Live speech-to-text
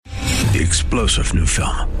the explosive new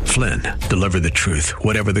film, Flynn, deliver the truth,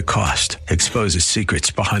 whatever the cost, exposes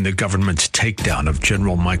secrets behind the government's takedown of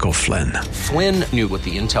General Michael Flynn. Flynn knew what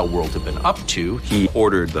the intel world had been up to. He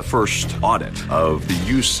ordered the first audit of the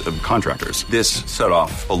use of contractors. This set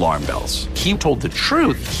off alarm bells. He told the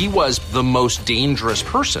truth. He was the most dangerous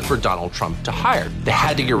person for Donald Trump to hire. They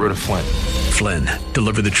had to get rid of Flynn. Flynn,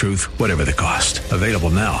 deliver the truth, whatever the cost. Available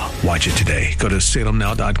now. Watch it today. Go to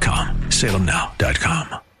salemnow.com.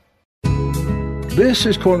 salemnow.com. This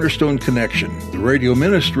is Cornerstone Connection, the radio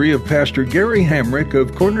ministry of Pastor Gary Hamrick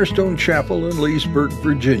of Cornerstone Chapel in Leesburg,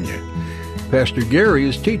 Virginia. Pastor Gary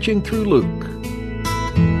is teaching through Luke. Real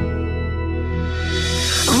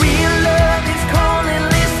love is calling,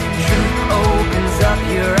 listen, truth opens up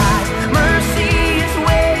your eyes. Mercy is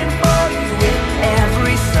waiting for you with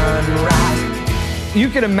every sunrise. You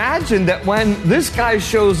can imagine that when this guy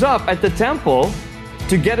shows up at the temple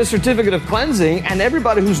to get a certificate of cleansing, and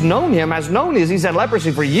everybody who's known him has known he's had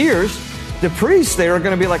leprosy for years, the priests there are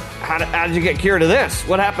going to be like, how did you get cured of this?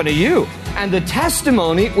 What happened to you? And the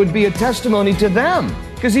testimony would be a testimony to them.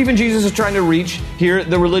 Because even Jesus is trying to reach here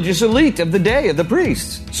the religious elite of the day, of the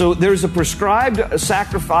priests. So there's a prescribed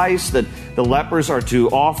sacrifice that the lepers are to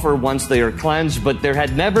offer once they are cleansed, but there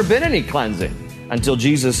had never been any cleansing until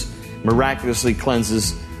Jesus miraculously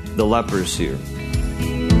cleanses the lepers here.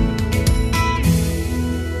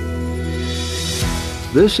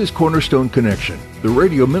 This is Cornerstone Connection, the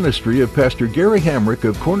radio ministry of Pastor Gary Hamrick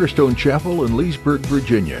of Cornerstone Chapel in Leesburg,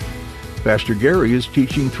 Virginia. Pastor Gary is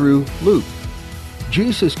teaching through Luke.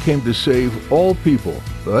 Jesus came to save all people,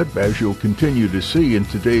 but as you'll continue to see in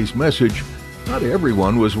today's message, not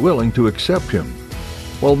everyone was willing to accept him.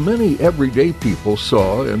 While many everyday people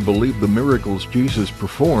saw and believed the miracles Jesus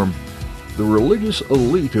performed, the religious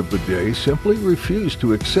elite of the day simply refused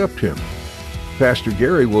to accept him. Pastor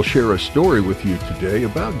Gary will share a story with you today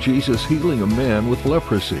about Jesus healing a man with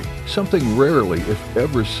leprosy, something rarely, if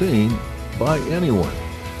ever, seen by anyone.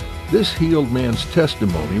 This healed man's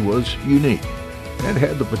testimony was unique and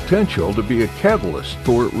had the potential to be a catalyst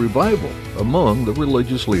for revival among the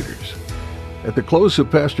religious leaders. At the close of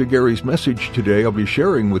Pastor Gary's message today, I'll be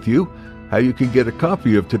sharing with you how you can get a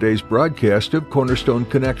copy of today's broadcast of Cornerstone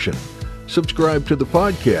Connection. Subscribe to the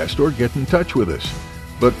podcast or get in touch with us.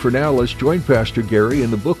 But for now, let's join Pastor Gary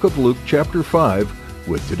in the book of Luke, chapter 5,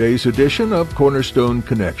 with today's edition of Cornerstone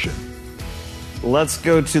Connection. Let's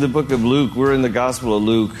go to the book of Luke. We're in the Gospel of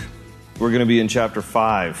Luke. We're going to be in chapter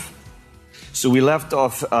 5. So we left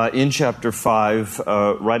off in chapter 5,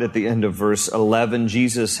 right at the end of verse 11.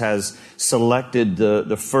 Jesus has selected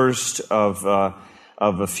the first of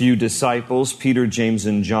a few disciples, Peter, James,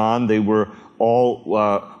 and John. They were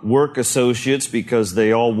all work associates because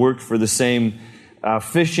they all worked for the same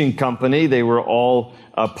fishing company. They were all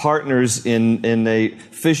partners in a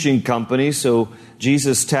fishing company. So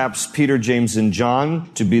Jesus taps Peter, James, and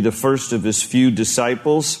John to be the first of his few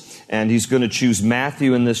disciples. And he's going to choose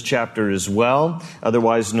Matthew in this chapter as well,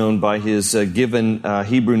 otherwise known by his given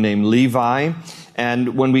Hebrew name Levi.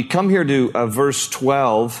 And when we come here to verse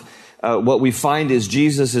 12, what we find is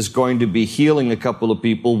Jesus is going to be healing a couple of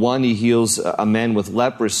people. One, he heals a man with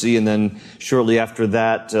leprosy, and then shortly after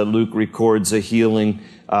that, Luke records a healing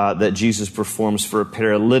that Jesus performs for a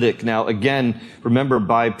paralytic. Now, again, remember,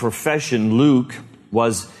 by profession, Luke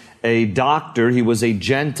was a doctor. He was a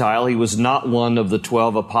Gentile. He was not one of the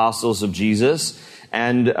 12 apostles of Jesus.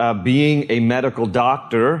 And being a medical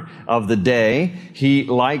doctor of the day, he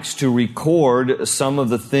likes to record some of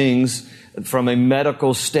the things from a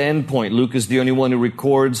medical standpoint. Luke is the only one who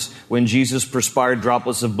records when Jesus perspired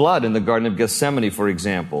droplets of blood in the Garden of Gethsemane, for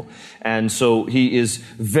example. And so he is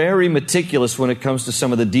very meticulous when it comes to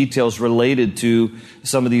some of the details related to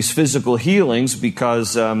some of these physical healings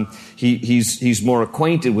because he's more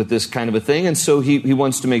acquainted with this kind of a thing. And so he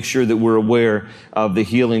wants to make sure that we're aware of the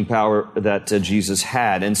healing power that Jesus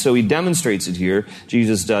had. And so he demonstrates it here,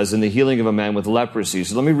 Jesus does, in the healing of a man with leprosy.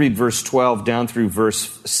 So let me read verse 12 down through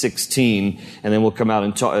verse 16. And then we'll come out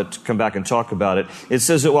and come back and talk about it. It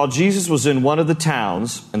says that while Jesus was in one of the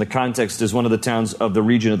towns, and the context is one of the towns of the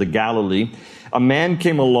region of the Galilee, a man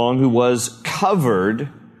came along who was covered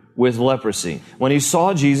with leprosy. When he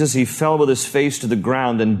saw Jesus, he fell with his face to the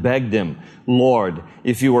ground and begged him, "Lord,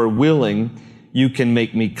 if you are willing, you can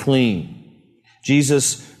make me clean."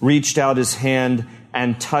 Jesus reached out his hand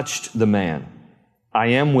and touched the man. "I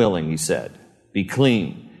am willing," he said, "be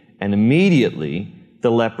clean." And immediately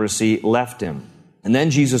the leprosy left him. And then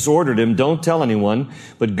Jesus ordered him, "Don't tell anyone,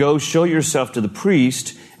 but go show yourself to the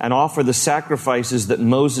priest and offer the sacrifices that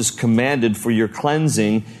Moses commanded for your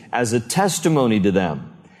cleansing as a testimony to them."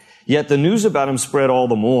 Yet the news about him spread all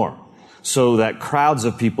the more. so that crowds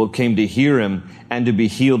of people came to hear him and to be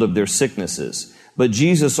healed of their sicknesses. But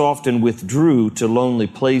Jesus often withdrew to lonely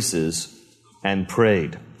places and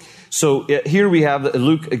prayed. So here we have,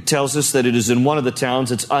 Luke tells us that it is in one of the towns.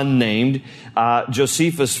 It's unnamed.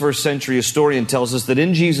 Josephus, first century historian, tells us that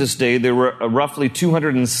in Jesus' day, there were roughly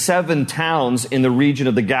 207 towns in the region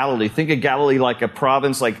of the Galilee. Think of Galilee like a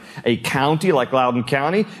province, like a county, like Loudoun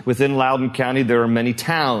County. Within Loudoun County, there are many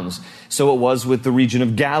towns. So it was with the region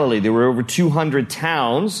of Galilee. There were over 200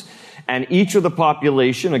 towns. And each of the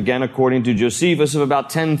population, again, according to Josephus, of about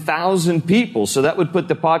 10,000 people. So that would put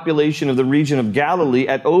the population of the region of Galilee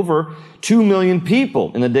at over 2 million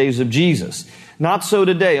people in the days of Jesus. Not so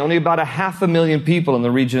today. Only about 500,000 people in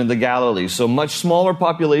the region of the Galilee. So much smaller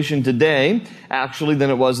population today, actually, than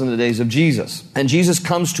it was in the days of Jesus. And Jesus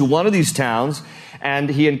comes to one of these towns, and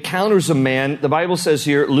he encounters a man. The Bible says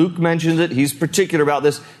here, Luke mentions it, he's particular about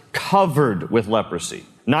this, covered with leprosy.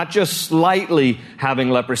 Not just slightly having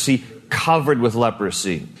leprosy, covered with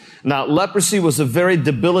leprosy. Now, leprosy was a very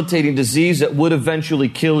debilitating disease that would eventually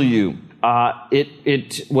kill you.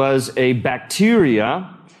 It was a bacteria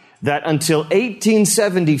that until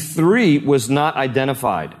 1873 was not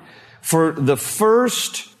identified. For the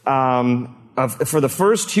first amount of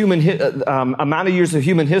years of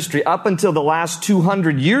human history, up until the last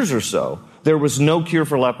 200 years or so, there was no cure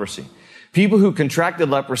for leprosy. People who contracted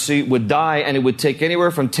leprosy would die, and it would take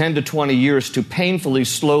anywhere from 10 to 20 years to painfully,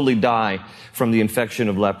 slowly die from the infection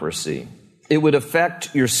of leprosy. It would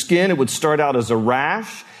affect your skin. It would start out as a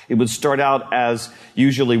rash. It would start out as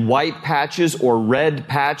usually white patches or red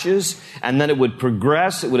patches, and then it would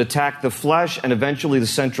progress. It would attack the flesh and eventually the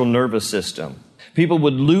central nervous system. People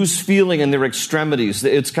would lose feeling in their extremities.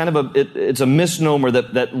 It's kind of it's a misnomer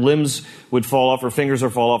that limbs would fall off, or fingers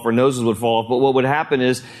would fall off, or noses would fall off. But what would happen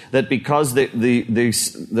is that because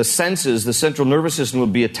the senses, the central nervous system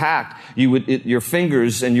would be attacked, your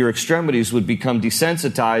fingers and your extremities would become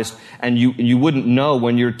desensitized, and you wouldn't know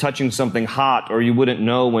when you're touching something hot, or you wouldn't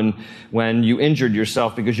know when you injured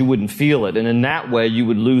yourself because you wouldn't feel it. And in that way, you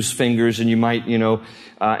would lose fingers, and you might,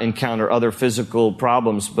 encounter other physical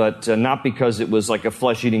problems, but not because it was like a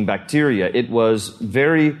flesh-eating bacteria. It was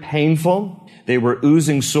very painful. They were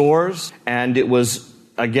oozing sores, and it was,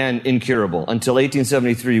 again, incurable until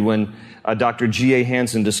 1873 when Dr. G.A.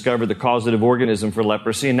 Hansen discovered the causative organism for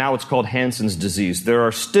leprosy, and now it's called Hansen's disease. There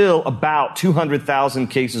are still about 200,000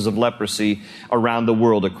 cases of leprosy around the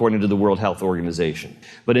world, according to the World Health Organization.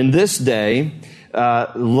 But in this day,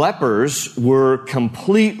 lepers were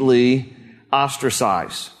completely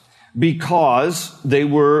ostracized because they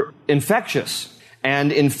were infectious.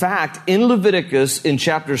 And in fact, in Leviticus, in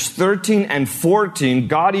chapters 13 and 14,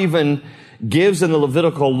 God even gives in the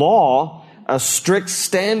Levitical law strict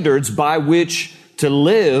standards by which to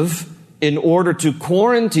live in order to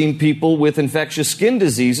quarantine people with infectious skin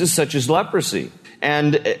diseases such as leprosy.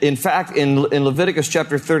 And in fact, in Leviticus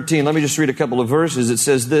chapter 13, let me just read a couple of verses. It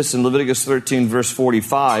says this in Leviticus 13, verse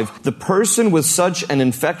 45, "The person with such an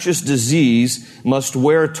infectious disease must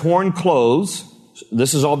wear torn clothes."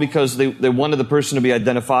 This is all because they wanted the person to be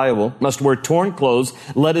identifiable. "Must wear torn clothes,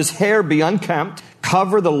 let his hair be unkempt,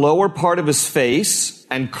 cover the lower part of his face,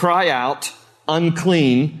 and cry out,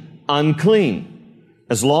 'Unclean, unclean.'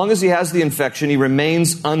 As long as he has the infection, he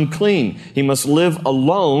remains unclean. He must live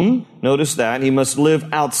alone." Notice that. "He must live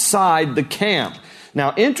outside the camp."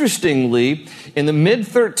 Now, interestingly, in the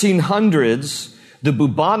mid-1300s, the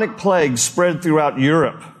bubonic plague spread throughout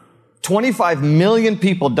Europe. 25 million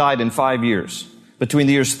people died in 5 years, between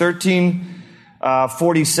the years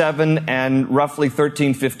 1347 and roughly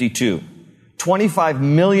 1352. 25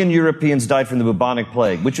 million Europeans died from the bubonic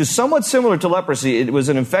plague, which is somewhat similar to leprosy. It was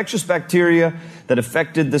an infectious bacteria that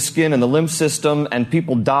affected the skin and the lymph system, and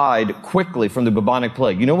people died quickly from the bubonic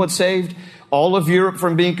plague. You know what saved all of Europe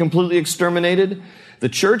from being completely exterminated? The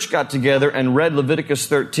church got together and read Leviticus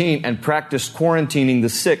 13 and practiced quarantining the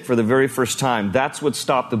sick for the very first time. That's what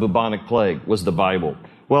stopped the bubonic plague, was the Bible.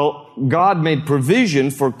 Well, God made provision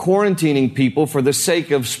for quarantining people for the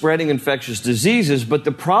sake of spreading infectious diseases, but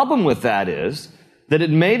the problem with that is that it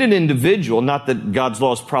made an individual, not that God's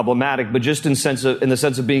law is problematic, but just in the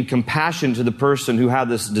sense of being compassionate to the person who had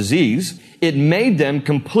this disease, it made them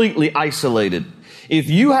completely isolated. If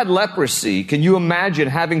you had leprosy, can you imagine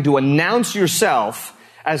having to announce yourself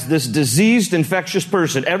as this diseased, infectious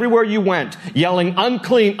person everywhere you went, yelling,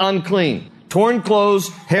 "Unclean, unclean," torn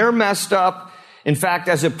clothes, hair messed up? In fact,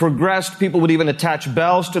 as it progressed, people would even attach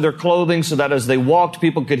bells to their clothing so that as they walked,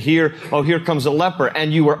 people could hear, oh, here comes a leper.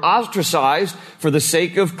 And you were ostracized for the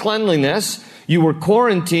sake of cleanliness. You were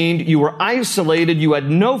quarantined. You were isolated. You had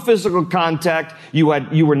no physical contact. You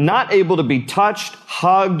were not able to be touched,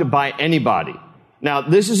 hugged by anybody. Now,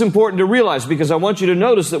 this is important to realize because I want you to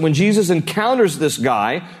notice that when Jesus encounters this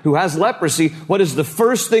guy who has leprosy, what is the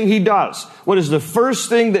first thing he does? What is the first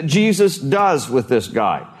thing that Jesus does with this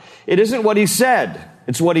guy? It isn't what he said,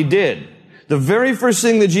 it's what he did. The very first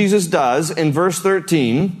thing that Jesus does in verse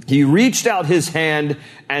 13, he reached out his hand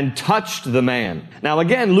and touched the man. Now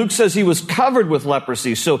again, Luke says he was covered with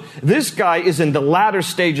leprosy, so this guy is in the latter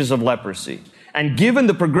stages of leprosy. And given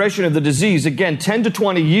the progression of the disease, again, 10 to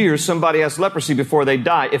 20 years, somebody has leprosy before they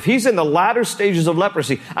die. If he's in the latter stages of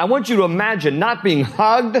leprosy, I want you to imagine not being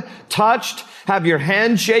hugged, touched, have your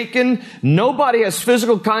hand shaken. Nobody has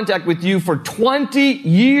physical contact with you for 20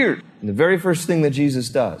 years. And the very first thing that Jesus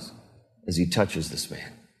does is he touches this man.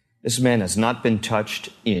 This man has not been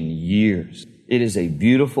touched in years. It is a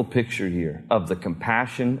beautiful picture here of the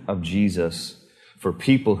compassion of Jesus for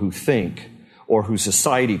people who think or who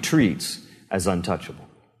society treats as untouchable.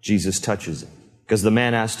 Jesus touches him because the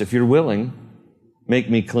man asked, if you're willing, make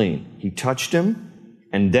me clean. He touched him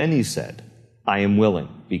and then he said, I am willing,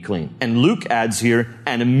 be clean. And Luke adds here,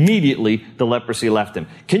 and immediately the leprosy left him.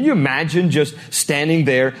 Can you imagine just standing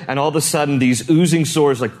there and all of a sudden these oozing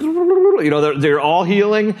sores like, they're all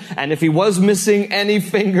healing. And if he was missing any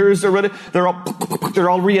fingers or whatever, they're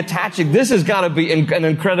all reattaching. This has got to be an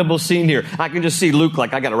incredible scene here. I can just see Luke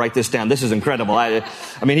like, I got to write this down. This is incredible. I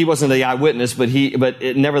mean, he wasn't the eyewitness, but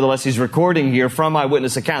nevertheless, he's recording here from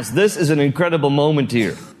eyewitness accounts. This is an incredible moment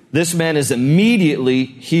here. This man is immediately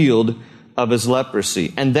healed of his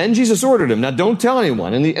leprosy. And then Jesus ordered him, now don't tell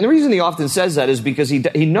anyone. And the reason he often says that is because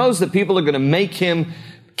he knows that people are going to make him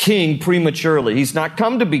king prematurely. He's not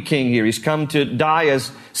come to be king here. He's come to die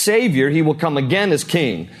as Savior. He will come again as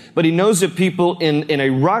king. But he knows that people in a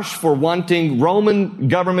rush for wanting Roman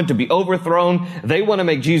government to be overthrown, they want to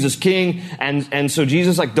make Jesus king. And so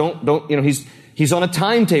Jesus he's on a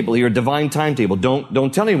timetable here, a divine timetable.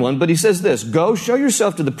 Don't tell anyone. But he says this, go show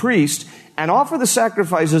yourself to the priest and offer the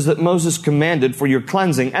sacrifices that Moses commanded for your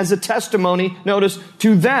cleansing as a testimony, notice,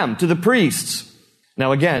 to them, to the priests.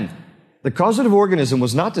 Now again, the causative organism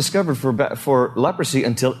was not discovered for leprosy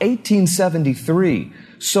until 1873.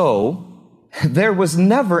 So there was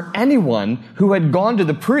never anyone who had gone to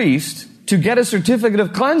the priest to get a certificate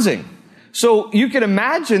of cleansing. So you can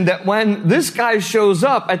imagine that when this guy shows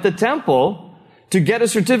up at the temple to get a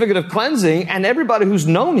certificate of cleansing, and everybody who's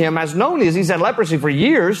known him has known he's had leprosy for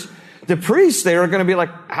years, the priests there are going to be like,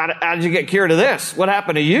 how did you get cured of this? What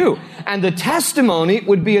happened to you? And the testimony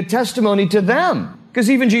would be a testimony to them. Because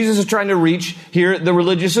even Jesus is trying to reach here the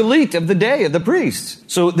religious elite of the day, of the priests.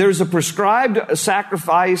 So there's a prescribed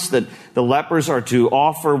sacrifice that the lepers are to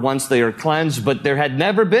offer once they are cleansed, but there had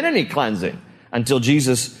never been any cleansing until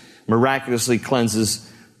Jesus miraculously cleanses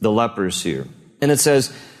the lepers here. And it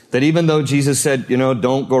says that even though Jesus said,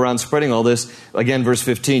 don't go around spreading all this, again, verse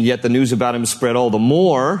 15, yet the news about him spread all the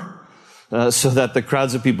more, so that the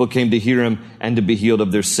crowds of people came to hear him and to be healed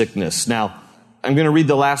of their sickness. Now, I'm going to read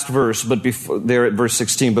the last verse, but there at verse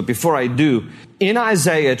 16. But before I do, in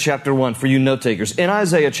Isaiah chapter 1, for you note takers, in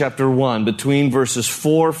Isaiah chapter 1, between verses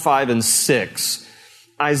 4, 5, and 6,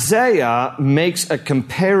 Isaiah makes a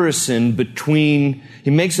comparison he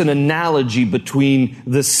makes an analogy between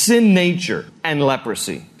the sin nature and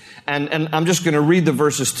leprosy. And I'm just going to read the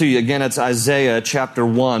verses to you. Again, it's Isaiah chapter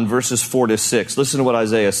 1, verses 4 to 6. Listen to what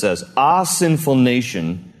Isaiah says. Ah, sinful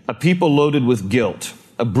nation, a people loaded with guilt,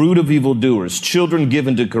 a brood of evildoers, children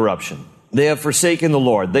given to corruption. They have forsaken the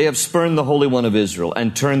Lord. They have spurned the Holy One of Israel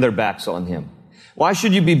and turned their backs on him. Why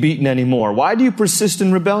should you be beaten anymore? Why do you persist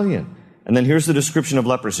in rebellion? And then here's the description of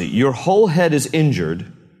leprosy. Your whole head is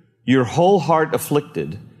injured, your whole heart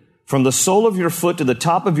afflicted. From the sole of your foot to the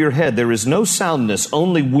top of your head, there is no soundness,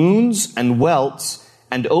 only wounds and welts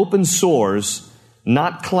and open sores,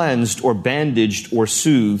 not cleansed or bandaged or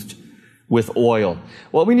soothed with oil.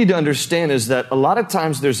 What we need to understand is that a lot of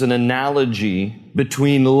times there's an analogy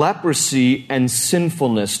between leprosy and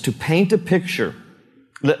sinfulness to paint a picture.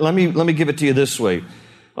 Let me give it to you this way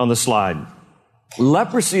on the slide.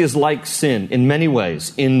 Leprosy is like sin in many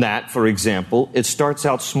ways, in that, for example, it starts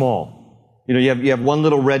out small. You have one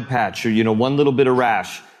little red patch or, one little bit of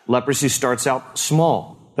rash. Leprosy starts out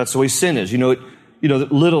small. That's the way sin is.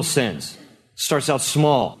 Little sins. Starts out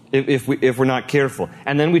small if we're not careful.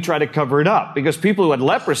 And then we try to cover it up because people who had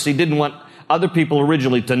leprosy didn't want other people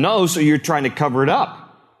originally to know, so you're trying to cover it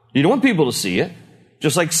up. You don't want people to see it.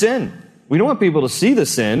 Just like sin. We don't want people to see the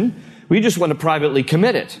sin. We just want to privately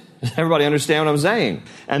commit it. Everybody understand what I'm saying?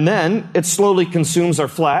 And then it slowly consumes our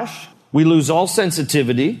flesh. We lose all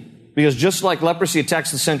sensitivity, because just like leprosy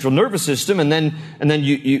attacks the central nervous system, and then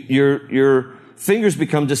your fingers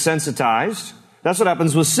become desensitized. That's what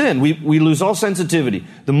happens with sin. We lose all sensitivity.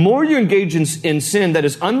 The more you engage in sin that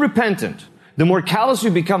is unrepentant, the more callous we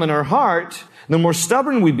become in our heart, the more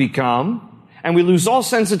stubborn we become, and we lose all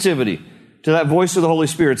sensitivity to that voice of the Holy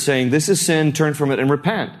Spirit saying, this is sin, turn from it and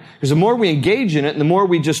repent. Because the more we engage in it, and the more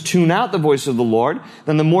we just tune out the voice of the Lord,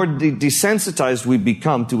 then the more desensitized we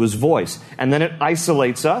become to His voice. And then it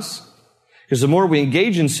isolates us. Because the more we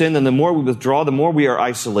engage in sin, then the more we withdraw, the more we are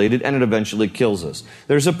isolated, and it eventually kills us.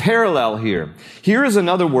 There's a parallel here. Here is, in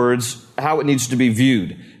other words, how it needs to be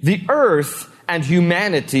viewed. The earth and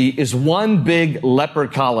humanity is one big leper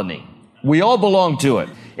colony. We all belong to it.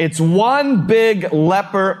 It's one big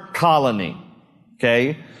leper colony.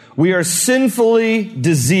 Okay? We are sinfully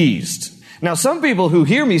diseased. Now, some people who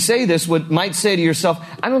hear me say this might say to yourself,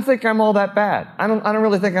 I don't think I'm all that bad. I don't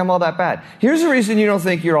really think I'm all that bad. Here's the reason you don't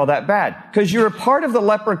think you're all that bad. Because you're a part of the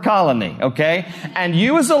leper colony, okay? And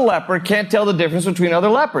you as a leper can't tell the difference between other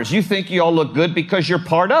lepers. You think you all look good because you're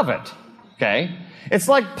part of it, okay? It's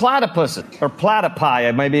like platypus, or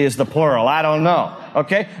platypi, maybe is the plural, I don't know,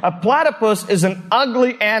 okay? A platypus is an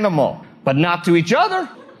ugly animal, but not to each other.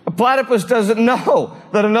 A platypus doesn't know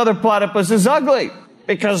that another platypus is ugly,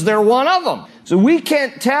 because they're one of them. So we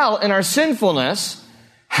can't tell in our sinfulness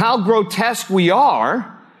how grotesque we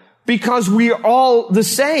are, because we are all the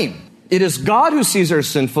same. It is God who sees our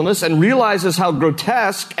sinfulness and realizes how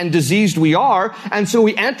grotesque and diseased we are, and so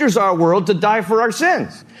He enters our world to die for our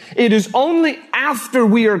sins. It is only after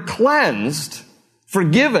we are cleansed,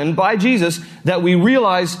 forgiven by Jesus, that we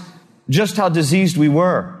realize just how diseased we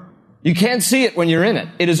were. You can't see it when you're in it.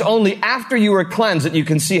 It is only after you are cleansed that you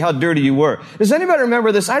can see how dirty you were. Does anybody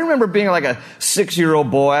remember this? I remember being like a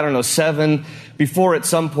 6-year-old boy, I don't know, 7, before at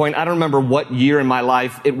some point, I don't remember what year in my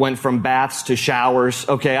life it went from baths to showers.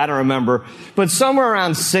 Okay, I don't remember. But somewhere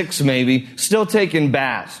around 6 maybe, still taking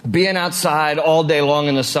baths. Being outside all day long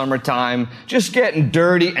in the summertime, just getting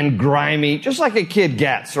dirty and grimy, just like a kid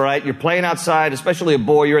gets, right? You're playing outside, especially a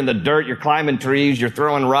boy, you're in the dirt, you're climbing trees, you're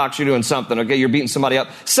throwing rocks, you're doing something, okay? You're beating somebody up.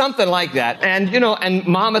 Something like that. And, and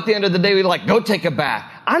mom at the end of the day would be like, go take a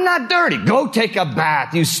bath. I'm not dirty. Go take a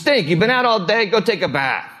bath. You stink. You've been out all day. Go take a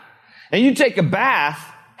bath. And you take a bath,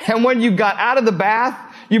 and when you got out of the bath,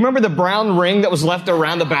 you remember the brown ring that was left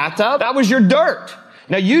around the bathtub? That was your dirt.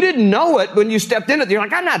 Now, you didn't know it when you stepped in it. You're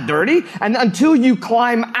like, I'm not dirty. And until you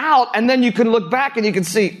climb out, and then you can look back and you can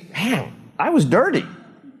see, man, I was dirty.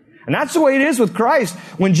 And that's the way it is with Christ.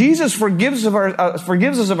 When Jesus forgives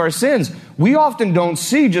us of our sins, we often don't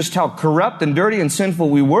see just how corrupt and dirty and sinful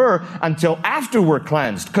we were until after we're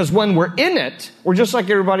cleansed. Because when we're in it, we're just like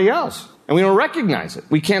everybody else. And we don't recognize it.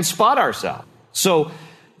 We can't spot ourselves. So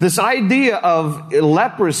this idea of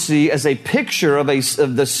leprosy as a picture of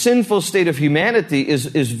the sinful state of humanity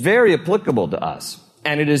is very applicable to us.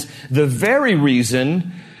 And it is the very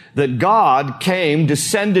reason that God came,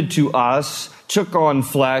 descended to us, took on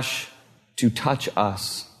flesh to touch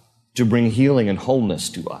us, to bring healing and wholeness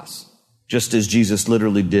to us, just as Jesus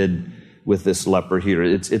literally did with this leper here.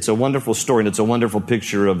 It's a wonderful story, and it's a wonderful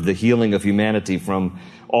picture of the healing of humanity from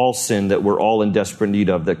all sin that we're all in desperate need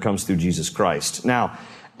of that comes through Jesus Christ. Now,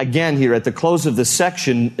 again here at the close of this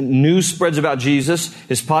section, news spreads about Jesus.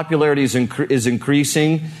 His popularity is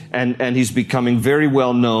increasing, and he's becoming very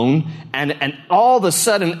well known. And all of a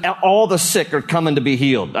sudden, all the sick are coming to be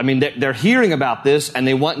healed. I mean, they're hearing about this, and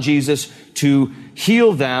they want Jesus to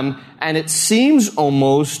heal them. And it seems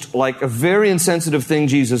almost like a very insensitive thing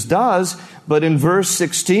Jesus does. But in verse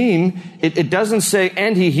 16, it doesn't say,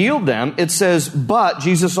 and he healed them. It says, but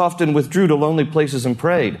Jesus often withdrew to lonely places and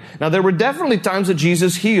prayed. Now, there were definitely times that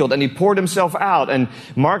Jesus healed, and he poured himself out. And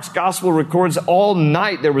Mark's gospel records all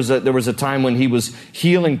night there was a time when he was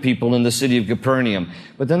healing people in the city of Capernaum.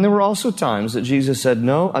 But then there were also times that Jesus said,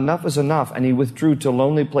 no, enough is enough. And he withdrew to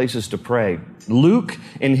lonely places to pray. Luke,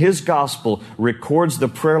 in his gospel, records the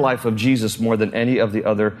prayer life of Jesus more than any of the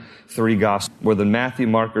other 3 gospels. More than Matthew,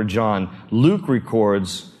 Mark, or John, Luke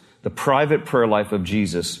records the private prayer life of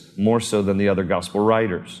Jesus more so than the other gospel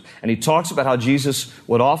writers. And he talks about how Jesus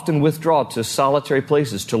would often withdraw to solitary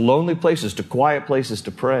places, to lonely places, to quiet places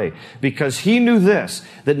to pray. Because he knew this,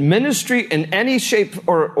 that ministry in any shape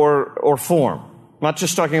or form, I'm not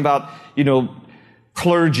just talking about,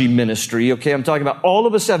 clergy ministry, okay? I'm talking about all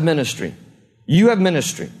of us have ministry. You have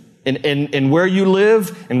ministry. In where you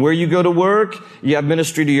live and where you go to work, you have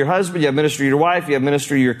ministry to your husband, you have ministry to your wife, you have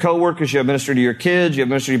ministry to your coworkers, you have ministry to your kids, you have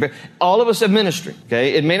ministry to your all of us have ministry,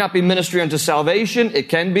 okay? It may not be ministry unto salvation. It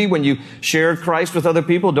can be when you share Christ with other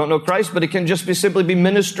people who don't know Christ, but it can just be simply be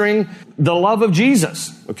ministering the love of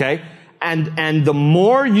Jesus, okay? And the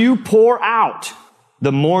more you pour out,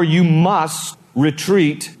 the more you must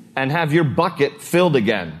retreat and have your bucket filled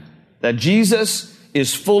again. That Jesus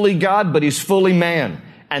is fully God, but he's fully man.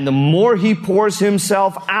 And the more he pours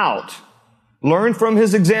himself out, learn from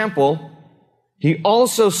his example, he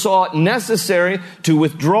also saw it necessary to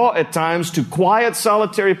withdraw at times to quiet,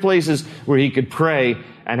 solitary places where he could pray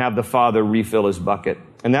and have the Father refill his bucket.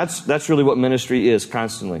 And that's really what ministry is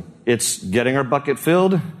constantly. It's getting our bucket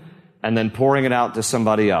filled and then pouring it out to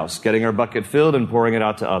somebody else. Getting our bucket filled and pouring it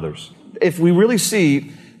out to others. If we really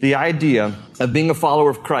see the idea of being a follower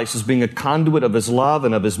of Christ as being a conduit of his love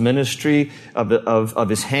and of his ministry, of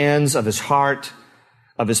his hands, of his heart,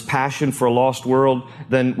 of his passion for a lost world,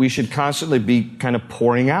 then we should constantly be kind of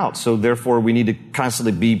pouring out. So therefore, we need to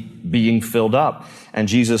constantly be being filled up. And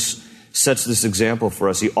Jesus sets this example for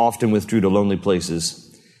us. He often withdrew to lonely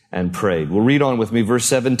places and prayed. Well, read on with me, verse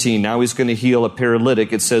 17. Now he's going to heal a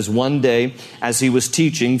paralytic. It says, one day, as he was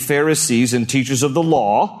teaching, Pharisees and teachers of the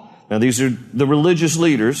law, now, these are the religious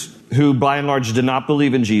leaders who, by and large, did not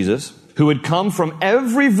believe in Jesus, who had come from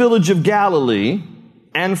every village of Galilee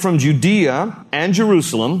and from Judea and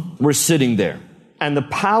Jerusalem, were sitting there. And the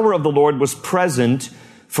power of the Lord was present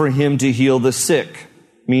for him to heal the sick,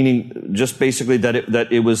 meaning just basically that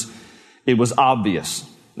it was obvious.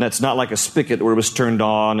 That's not like a spigot where it was turned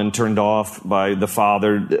on and turned off by the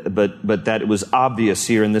Father, but that it was obvious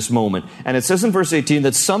here in this moment. And it says in verse 18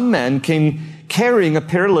 that some men came carrying a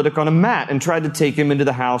paralytic on a mat and tried to take him into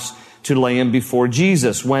the house to lay him before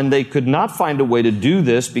Jesus. When they could not find a way to do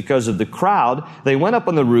this because of the crowd, they went up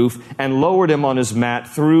on the roof and lowered him on his mat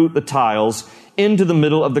through the tiles into the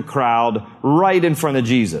middle of the crowd, right in front of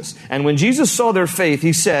Jesus. And when Jesus saw their faith,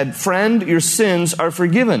 he said, "Friend, your sins are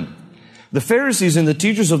forgiven." The Pharisees and the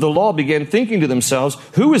teachers of the law began thinking to themselves,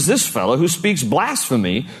 who is this fellow who speaks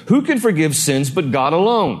blasphemy? Who can forgive sins but God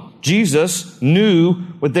alone? Jesus knew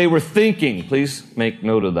what they were thinking. Please make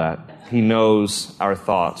note of that. He knows our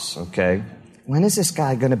thoughts, okay? When is this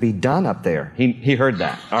guy going to be done up there? He heard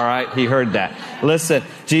that, all right? He heard that. Listen,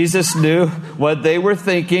 Jesus knew what they were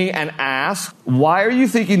thinking and asked, why are you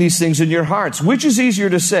thinking these things in your hearts? Which is easier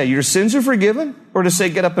to say, your sins are forgiven, or to say,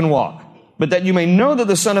 get up and walk? But that you may know that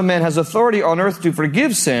the Son of Man has authority on earth to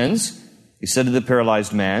forgive sins, he said to the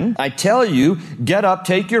paralyzed man, I tell you, get up,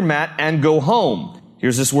 take your mat, and go home.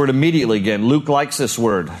 Here's this word immediately again. Luke likes this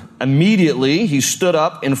word. Immediately, he stood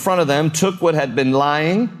up in front of them, took what he had been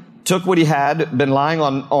lying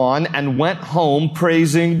on, and went home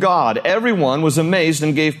praising God. Everyone was amazed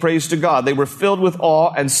and gave praise to God. They were filled with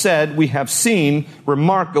awe and said, we have seen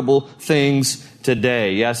remarkable things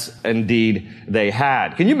today. Yes, indeed, they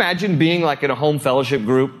had. Can you imagine being like in a home fellowship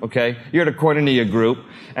group, okay? You're at a Koinonia group,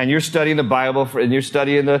 and you're studying the Bible, and you're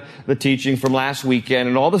studying the teaching from last weekend,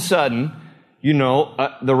 and all of a sudden,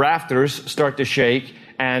 the rafters start to shake,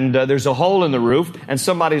 and there's a hole in the roof, and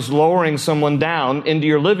somebody's lowering someone down into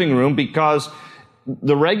your living room because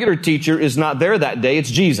the regular teacher is not there that day.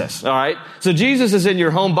 It's Jesus, all right? So Jesus is in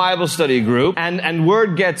your home Bible study group, and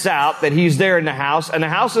word gets out that he's there in the house, and the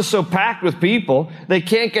house is so packed with people, they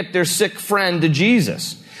can't get their sick friend to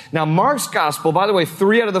Jesus. Now, Mark's gospel, by the way,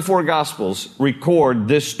 3 out of the 4 gospels record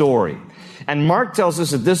this story. And Mark tells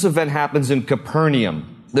us that this event happens in Capernaum.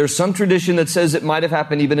 There's some tradition that says it might have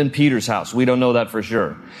happened even in Peter's house. We don't know that for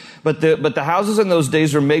sure. But the houses in those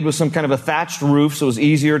days were made with some kind of a thatched roof, so it was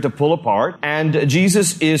easier to pull apart. And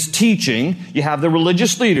Jesus is teaching. You have the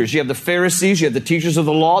religious leaders. You have the Pharisees. You have the teachers of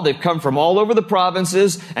the law. They've come from all over the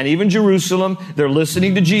provinces and even Jerusalem. They're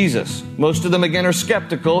listening to Jesus. Most of them, again, are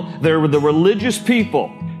skeptical. They're the religious people.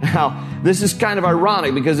 Now, this is kind of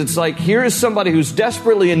ironic because it's like, here is somebody who's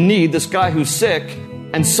desperately in need, this guy who's sick.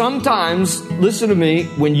 And sometimes, listen to me,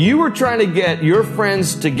 when you are trying to get your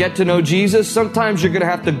friends to get to know Jesus, sometimes you're going to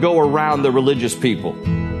have to go around the religious people.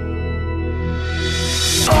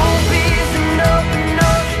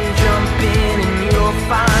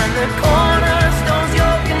 Cornerstone's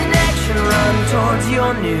your connection. Run towards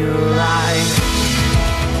your new life.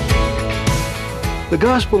 The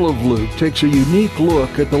Gospel of Luke takes a unique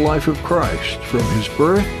look at the life of Christ, from his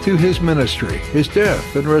birth to his ministry, his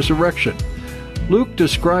death and resurrection. Luke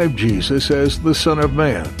described Jesus as the Son of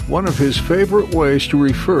Man, one of his favorite ways to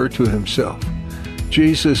refer to himself.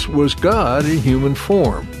 Jesus was God in human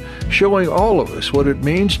form, showing all of us what it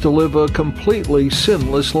means to live a completely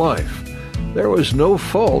sinless life. There was no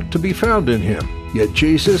fault to be found in him. Yet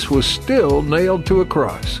Jesus was still nailed to a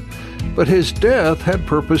cross. But his death had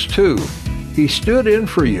purpose too. He stood in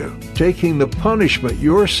for you, taking the punishment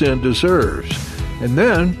your sin deserves. And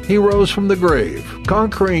then he rose from the grave,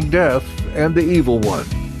 conquering death and the evil one.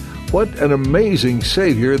 What an amazing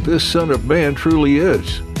Savior this Son of Man truly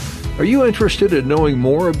is. Are you interested in knowing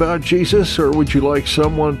more about Jesus, or would you like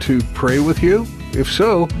someone to pray with you? If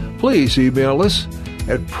so, please email us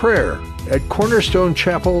at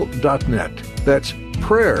prayer@cornerstonechapel.net. That's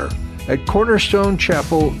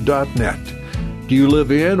prayer@cornerstonechapel.net. Do you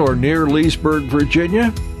live in or near Leesburg,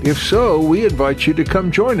 Virginia? If so, we invite you to come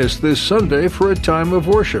join us this Sunday for a time of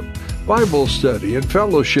worship, Bible study, and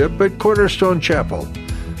fellowship at Cornerstone Chapel.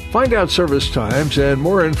 Find out service times and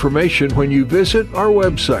more information when you visit our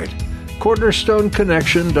website,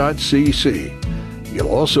 cornerstoneconnection.cc. You'll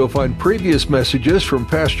also find previous messages from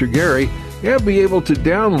Pastor Gary and be able to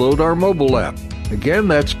download our mobile app. Again,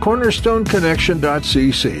 that's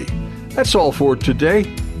cornerstoneconnection.cc. That's all for today.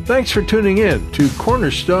 Thanks for tuning in to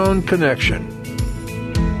Cornerstone Connection.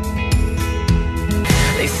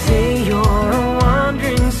 They say you're a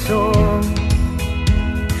wandering soul,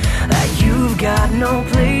 that you've got no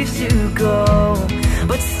place to go,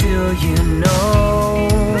 but still you know